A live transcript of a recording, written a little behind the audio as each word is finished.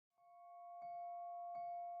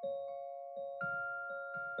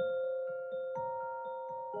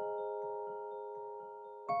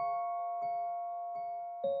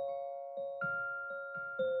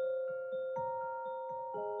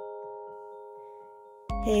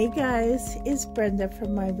Hey guys, it's Brenda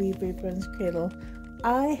from my Reborn's Cradle.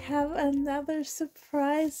 I have another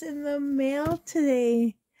surprise in the mail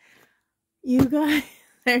today. You guys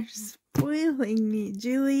are spoiling me.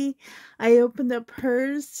 Julie, I opened up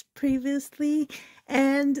hers previously,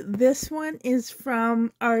 and this one is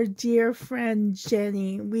from our dear friend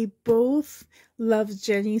Jenny. We both love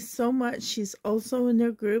Jenny so much. She's also in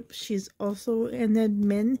our group. She's also an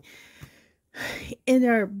admin in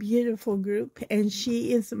our beautiful group, and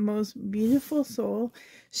she is the most beautiful soul.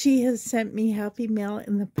 She has sent me happy mail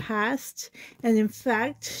in the past, and in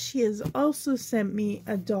fact she has also sent me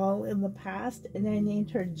a doll in the past, and I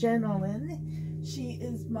named her Gentleman. She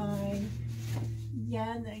is my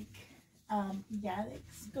Yannick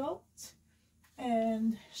sculpt,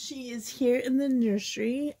 and she is here in the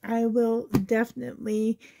nursery. I will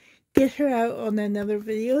definitely get her out on another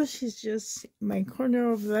video. She's just in my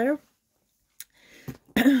corner over there.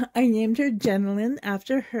 I named her Gentleman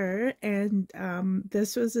after her, and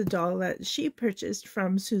this was a doll that she purchased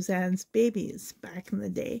from Suzanne's Babies back in the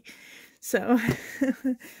day. So,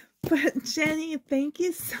 but Jenny, thank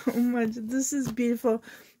you so much. This is beautiful.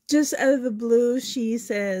 Just out of the blue, she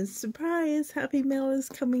says, surprise, happy mail is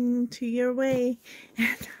coming to your way.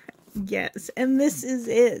 And yes, and this is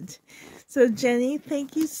it. So Jenny,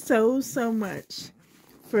 thank you so much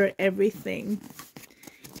for everything.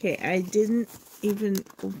 Okay, I didn't even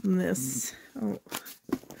open this. Oh,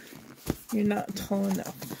 you're not tall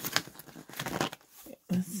enough.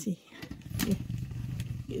 Let's see.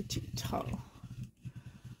 You're too tall.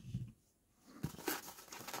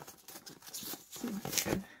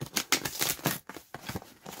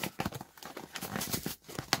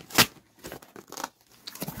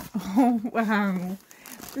 Oh, wow.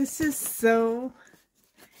 This is so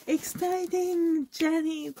exciting,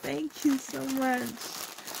 Jenny. Thank you so much.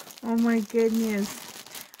 Oh my goodness.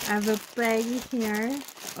 I have a bag here.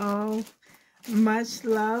 Oh, much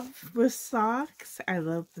love with socks. I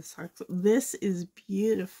love the socks. This is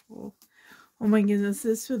beautiful. Oh my goodness,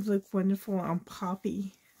 this would look wonderful on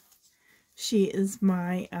Poppy. She is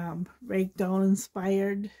my ragdoll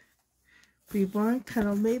inspired reborn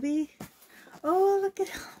cuddle baby. Oh, look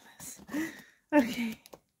at all this. Okay.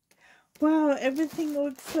 Wow, everything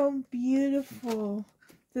looks so beautiful.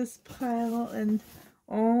 This pile, and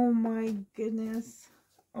oh my goodness.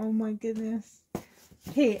 Oh my goodness.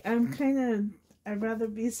 Hey, I'd rather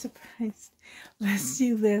be surprised. Let's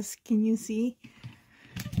do this. Can you see?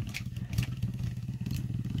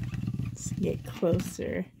 Let's get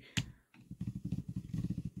closer.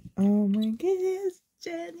 Oh my goodness,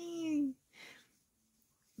 Jenny.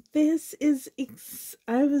 This is,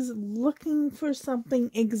 I was looking for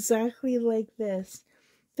something exactly like this.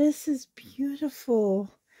 This is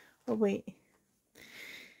beautiful. Oh, wait.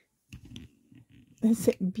 Is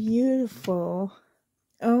it beautiful?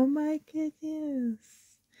 Oh my goodness.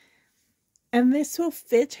 And this will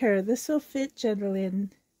fit her. This will fit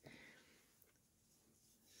Gentleman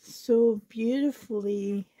so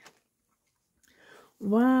beautifully.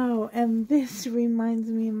 Wow. And this reminds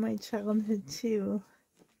me of my childhood too.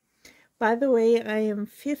 By the way, I am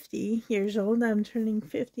 50 years old. I'm turning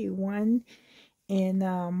 51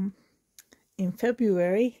 in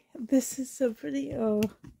February. This is so pretty. Oh,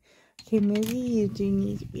 okay, maybe you do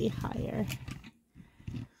need to be higher.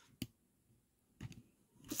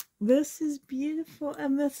 This is beautiful,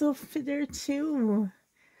 and this will fit her too.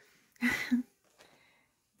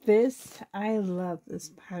 This, I love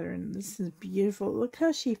this pattern. This is beautiful. Look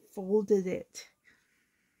how she folded it.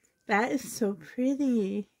 That is so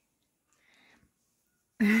pretty.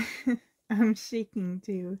 I'm shaking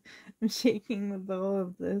too. I'm shaking with all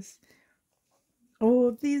of this.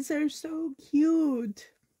 Oh, these are so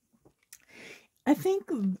cute. I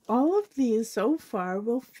think all of these so far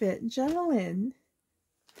will fit Gentleman.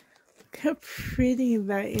 Look how pretty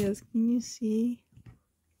that is. Can you see?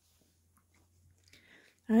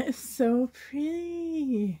 That is so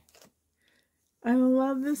pretty. I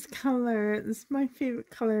love this color. This is my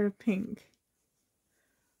favorite color of pink.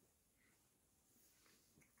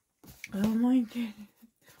 Oh my goodness.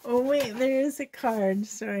 Oh wait, there is a card.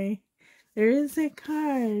 Sorry. There is a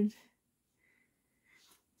card.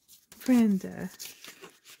 Brenda.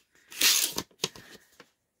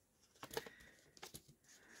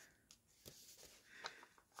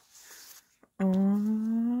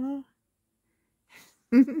 Oh.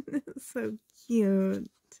 So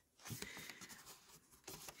cute.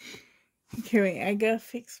 Okay, wait, I gotta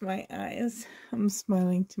fix my eyes. I'm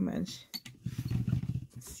smiling too much.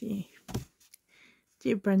 Let's see.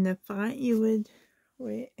 Dear Brenda, thought you would.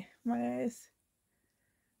 Wait, my eyes.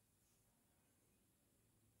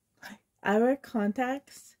 I wear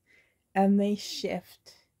contacts, and they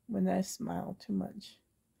shift when I smile too much,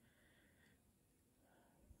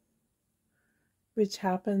 which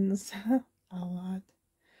happens a lot.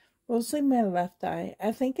 Mostly my left eye.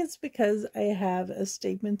 I think it's because I have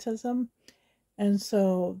astigmatism, and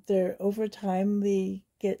so they're over time they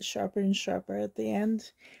get sharper and sharper at the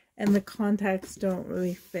end, and the contacts don't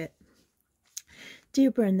really fit.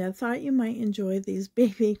 Dear Brenda, thought you might enjoy these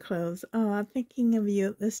baby clothes. Oh, thinking of you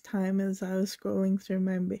at this time as I was scrolling through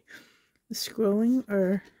my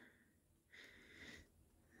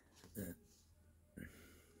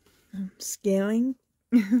scaling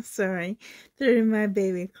sorry, through my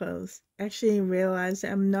baby clothes. Actually realized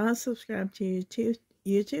I'm not subscribed to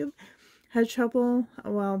YouTube. Had trouble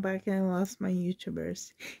a while back and I lost my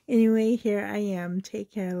YouTubers. Anyway, here I am. Take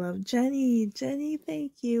care, love. Jenny,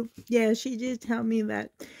 thank you. Yeah, she did tell me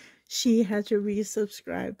that she had to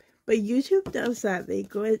resubscribe. But YouTube does that. They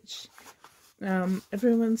glitch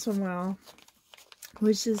every once in a while,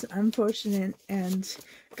 which is unfortunate and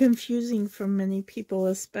confusing for many people,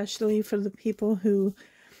 especially for the people who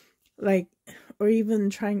like, or even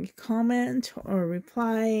trying to comment or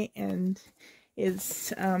reply, and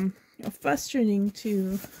it's frustrating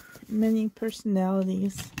to many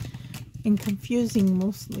personalities and confusing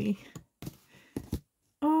mostly.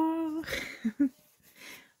 Oh,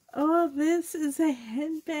 oh, this is a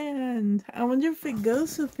headband. I wonder if it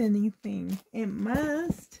goes with anything. It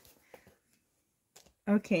must.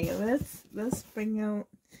 Okay, let's bring out.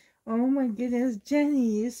 Oh my goodness,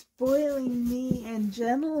 Jenny, you're spoiling me and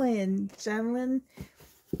Jenlyn.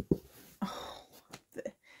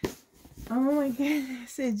 Oh my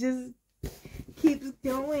goodness, it just keeps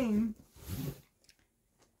going.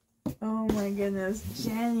 Oh my goodness,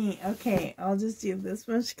 Jenny. Okay, I'll just do this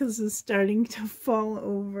much because it's starting to fall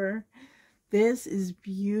over. This is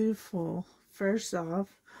beautiful. First off,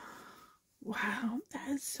 wow, that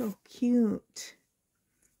is so cute.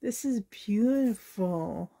 This is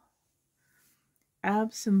beautiful.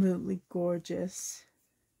 Absolutely gorgeous.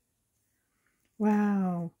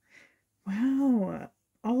 Wow. Wow.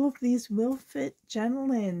 All of these will fit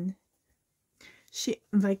Jenlyn. She,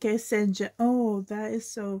 like I said, oh, that is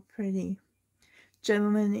so pretty.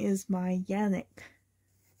 Jenlyn is my Yannick.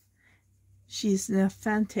 She's an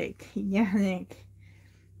authentic Yannick.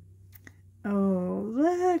 Oh,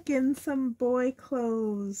 look, in some boy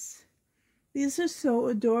clothes. These are so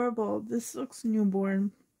adorable. This looks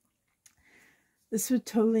newborn. This would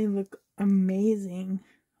totally look amazing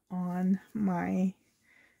on my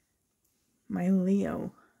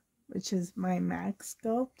Leo, which is my Max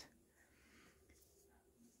sculpt.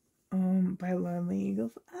 By Lonely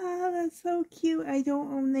Eagles. Ah, that's so cute. I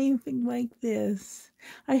don't own anything like this.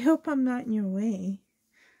 I hope I'm not in your way.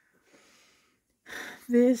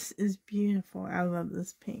 This is beautiful. I love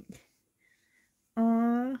this pink.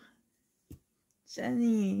 Aw,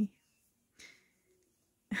 Jenny.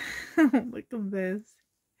 Look at this.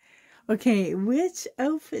 Okay, which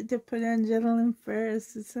outfit to put on Gentleman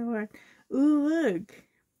first? It's so hard. Ooh, look.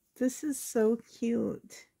 This is so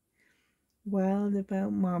cute. Wild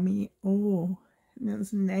About Mommy. Oh,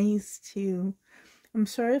 that's nice too. I'm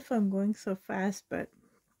sorry if I'm going so fast, but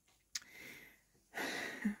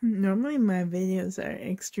normally my videos are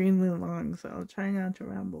extremely long, so I'll try not to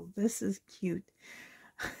ramble. This is cute.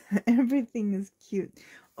 Everything is cute.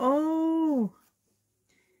 Oh,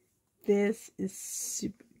 this is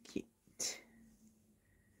super cute.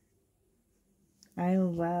 I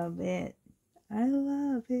love it. I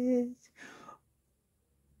love it.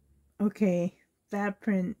 Okay, that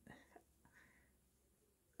print.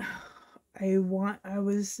 I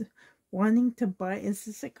was wanting to buy. Is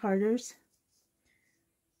this at Carter's?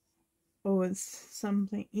 Oh, it's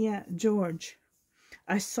something. Yeah, George.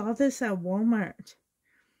 I saw this at Walmart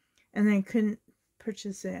and I couldn't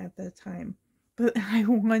purchase it at that time, but I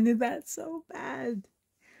wanted that so bad.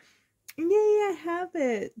 Yay, I have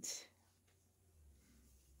it.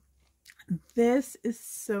 This is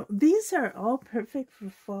so, these are all perfect for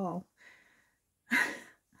fall.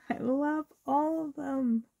 I love all of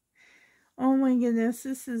them. Oh my goodness,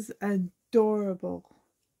 this is adorable.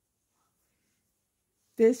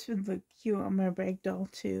 This would look cute on my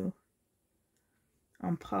ragdoll too.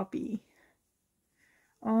 On Poppy.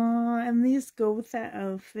 Oh, and these go with that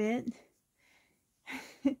outfit.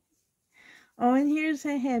 Oh, and here's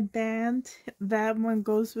a headband. That one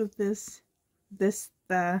goes with the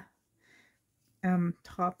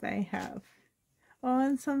top I have. Oh,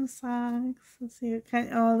 and some socks. Let's see what kind.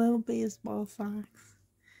 Oh, little baseball socks.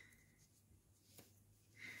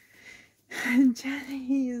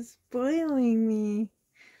 Jenny is spoiling me.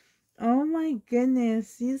 Oh my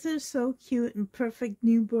goodness, these are so cute and perfect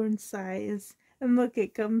newborn size. And look,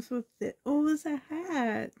 it comes with it. Oh, it's a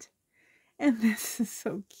hat. And this is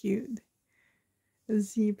so cute. A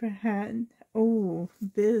zebra hat. Oh,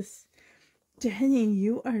 this. Jenny,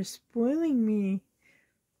 you are spoiling me.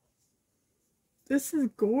 This is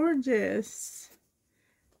gorgeous.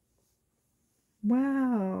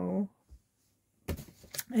 Wow.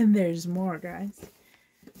 And there's more, guys.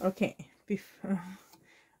 Okay.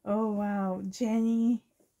 Oh, wow. Jenny,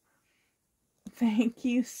 thank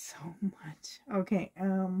you so much. Okay.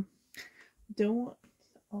 Don't want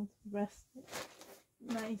all the rest of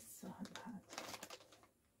it. Nice on that.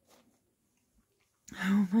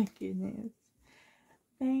 Oh my goodness.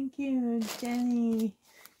 Thank you, Jenny.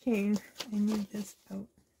 Okay, I need this out.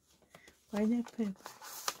 Why did I put it?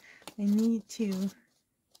 I need to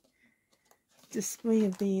display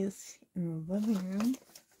these in the living room.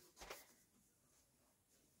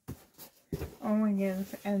 Oh my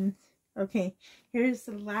goodness. And okay, here's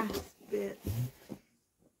the last bit.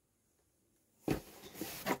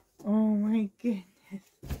 Oh my goodness.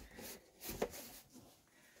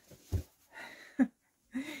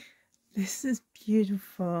 This is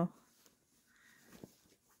beautiful.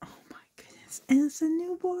 Oh my goodness. And it's a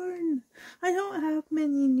newborn. I don't have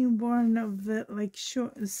many newborn of the like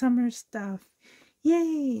short summer stuff.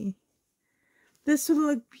 Yay. This will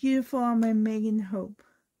look beautiful on my Megan Hope.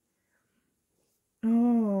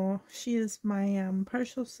 Oh, she is my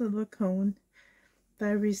partial silicone that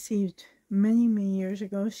I received many years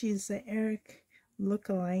ago. She's the Eric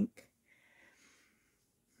lookalike.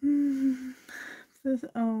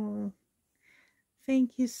 Oh,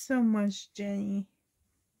 thank you so much, Jenny.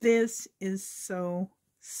 This is so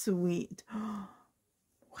sweet. Wow,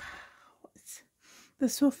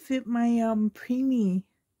 this will fit my preemie.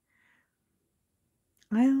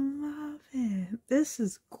 I love it. This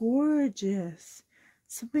is gorgeous.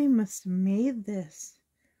 Somebody must have made this.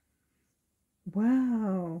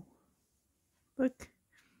 Wow. Look.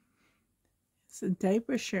 It's a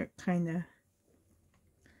diaper shirt, kind of.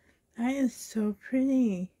 That is so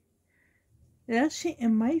pretty. It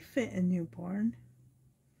might fit a newborn.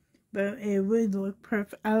 But it would look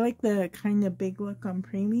perfect. I like the kind of big look on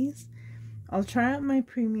preemies. I'll try out my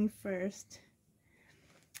preemie first.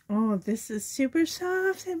 Oh, this is super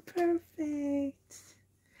soft and perfect.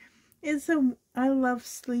 I love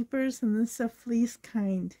sleepers, and this is a fleece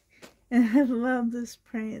kind. And I love this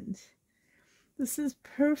print. This is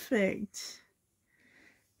perfect.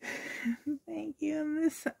 Thank you. And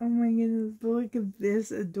this, oh my goodness, look at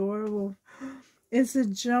this, adorable. It's a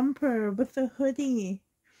jumper with a hoodie.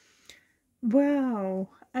 Wow,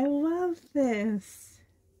 I love this.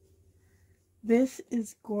 This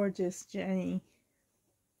is gorgeous, Jenny.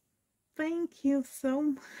 Thank you so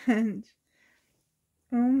much.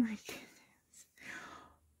 Oh my goodness.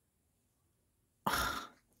 Oh,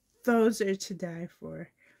 those are to die for.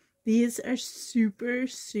 These are super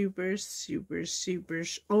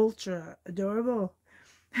ultra adorable.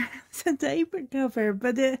 It's a diaper cover,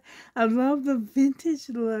 but I love the vintage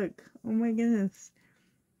look. Oh my goodness.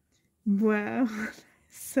 Wow,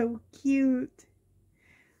 so cute.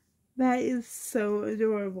 That is so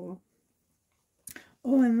adorable.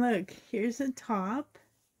 Oh, and look, here's a top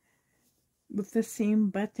with the same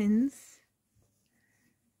buttons.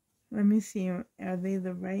 Let me see, are they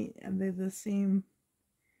the same?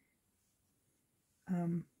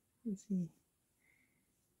 Let's see.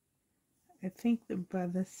 I think they're by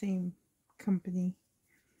the same company.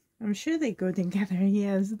 I'm sure they go together.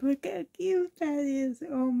 Yes, look how cute that is.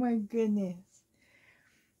 Oh my goodness.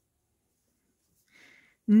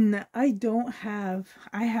 No, I don't have.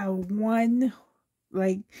 I have one,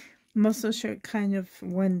 like, muscle shirt kind of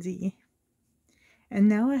onesie. And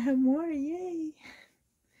now I have more. Yay.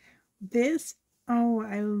 This, oh,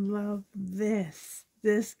 I love this.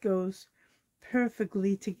 This goes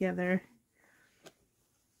perfectly together.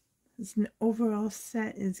 This overall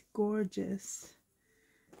set is gorgeous.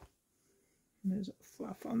 There's a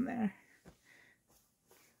fluff on there.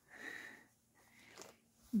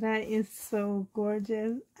 That is so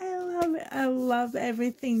gorgeous. I love it. I love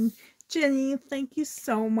everything. Jenny, thank you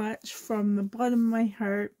so much from the bottom of my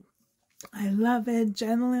heart. I love it.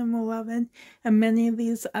 Gentlemen will love it. And many of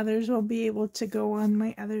these others will be able to go on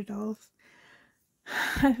my other dolls.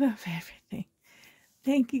 I love everything.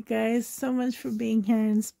 Thank you guys so much for being here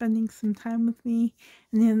and spending some time with me.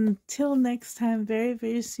 And until next time,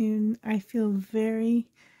 very soon, I feel very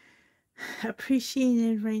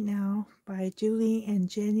appreciated right now by Julie and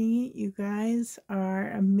Jenny. You guys are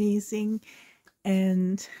amazing,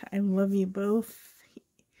 and I love you both.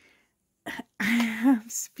 I'm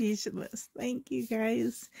speechless. Thank you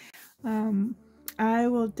guys. I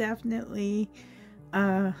will definitely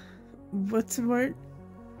what's the word?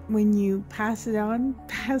 When you pass it on,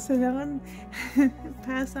 pass it on,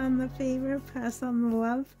 pass on the favor, pass on the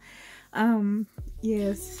love.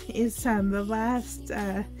 Yes, it's the last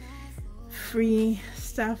free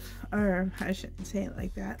stuff, or I shouldn't say it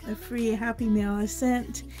like that, the free happy mail I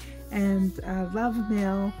sent, and love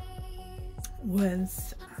mail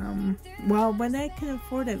was, well, when I could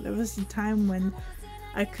afford it. There was a time when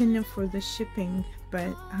I couldn't afford the shipping,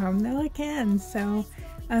 but now I can, so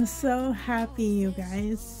I'm so happy, you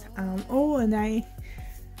guys. Oh, and I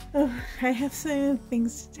have so many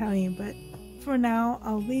things to tell you, but for now,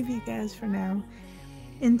 I'll leave you guys for now.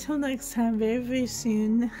 Until next time, very, very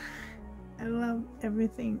soon. I love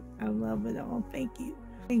everything. I love it all. Thank you.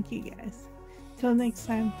 Thank you, guys. Till next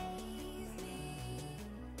time.